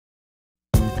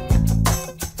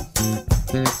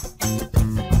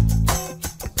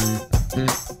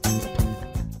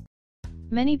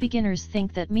Many beginners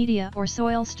think that media or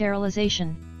soil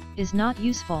sterilization is not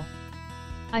useful.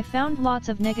 I found lots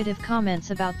of negative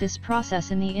comments about this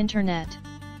process in the internet.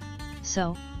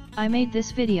 So, I made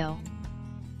this video.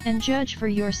 And judge for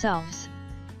yourselves.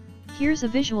 Here's a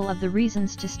visual of the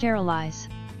reasons to sterilize.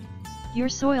 Your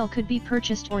soil could be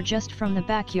purchased or just from the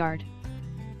backyard,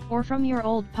 or from your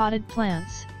old potted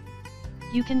plants.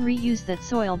 You can reuse that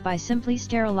soil by simply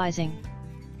sterilizing.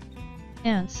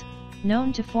 Ants,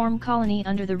 known to form colony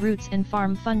under the roots and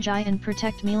farm fungi and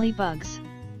protect mealy bugs.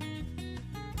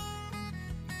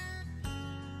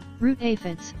 Root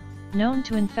aphids, known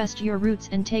to infest your roots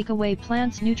and take away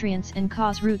plants' nutrients and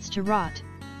cause roots to rot.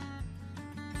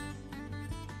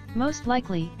 Most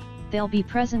likely, they'll be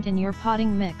present in your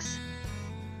potting mix,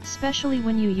 especially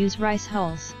when you use rice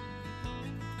hulls.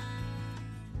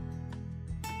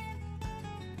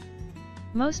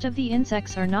 Most of the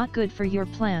insects are not good for your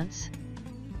plants.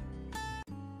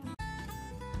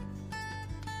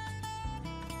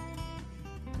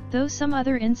 Though some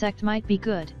other insect might be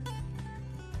good.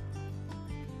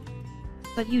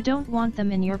 But you don't want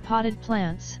them in your potted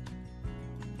plants,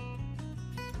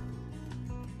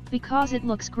 because it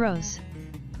looks gross.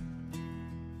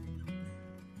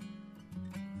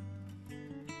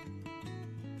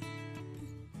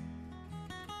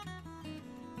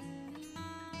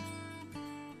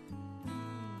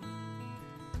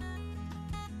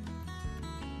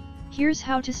 Here's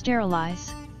how to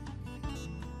sterilize.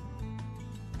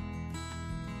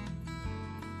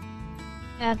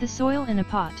 Add the soil in a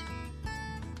pot.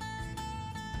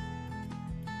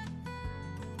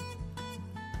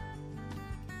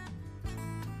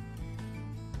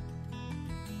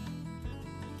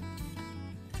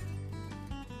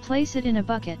 Place it in a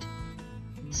bucket,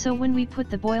 so when we put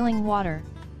the boiling water,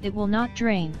 it will not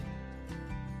drain.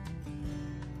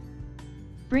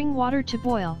 Bring water to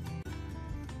boil,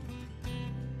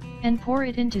 and pour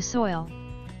it into soil.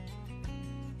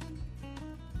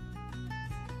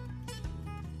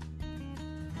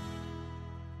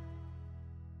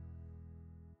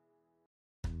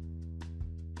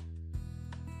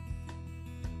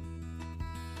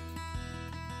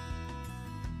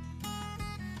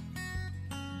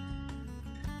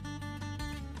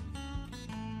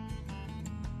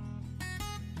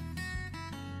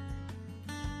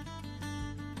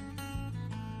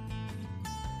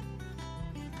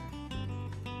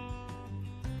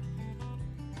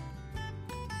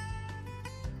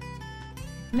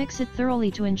 Mix it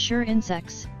thoroughly to ensure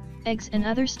insects, eggs and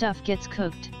other stuff gets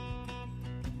cooked.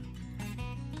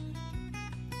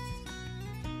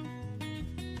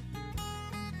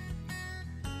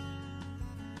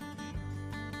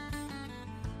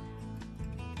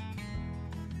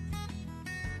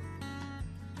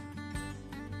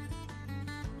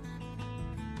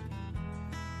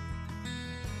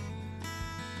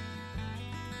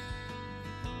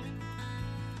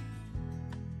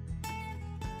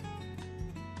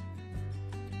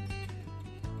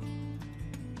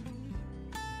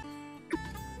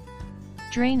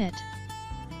 Drain it,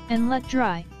 and let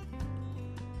dry.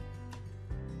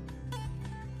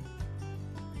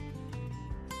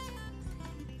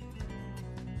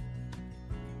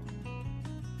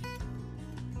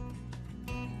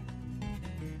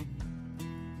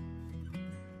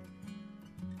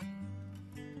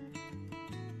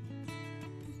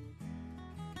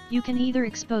 You can either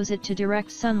expose it to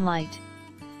direct sunlight,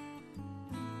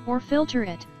 or filter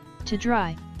it, to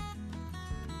dry.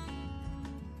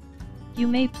 You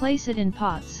may place it in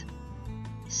pots,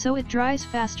 so it dries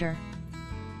faster,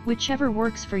 whichever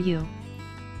works for you.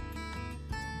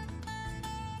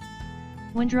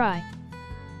 When dry,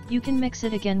 you can mix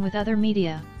it again with other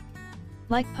media,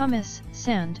 like pumice,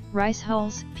 sand, rice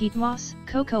hulls, peat moss,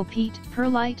 cocoa peat,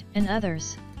 perlite, and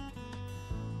others.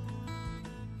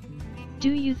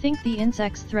 Do you think the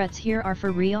insects threats here are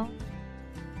for real?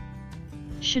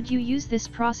 Should you use this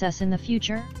process in the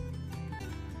future?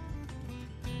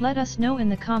 Let us know in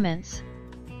the comments.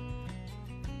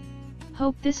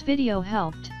 Hope this video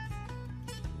helped.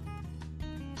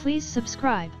 Please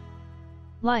subscribe,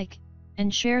 like,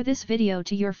 and share this video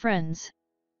to your friends.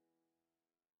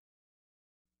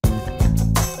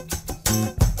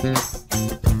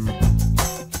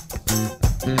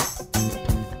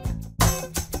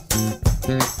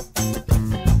 Yeah.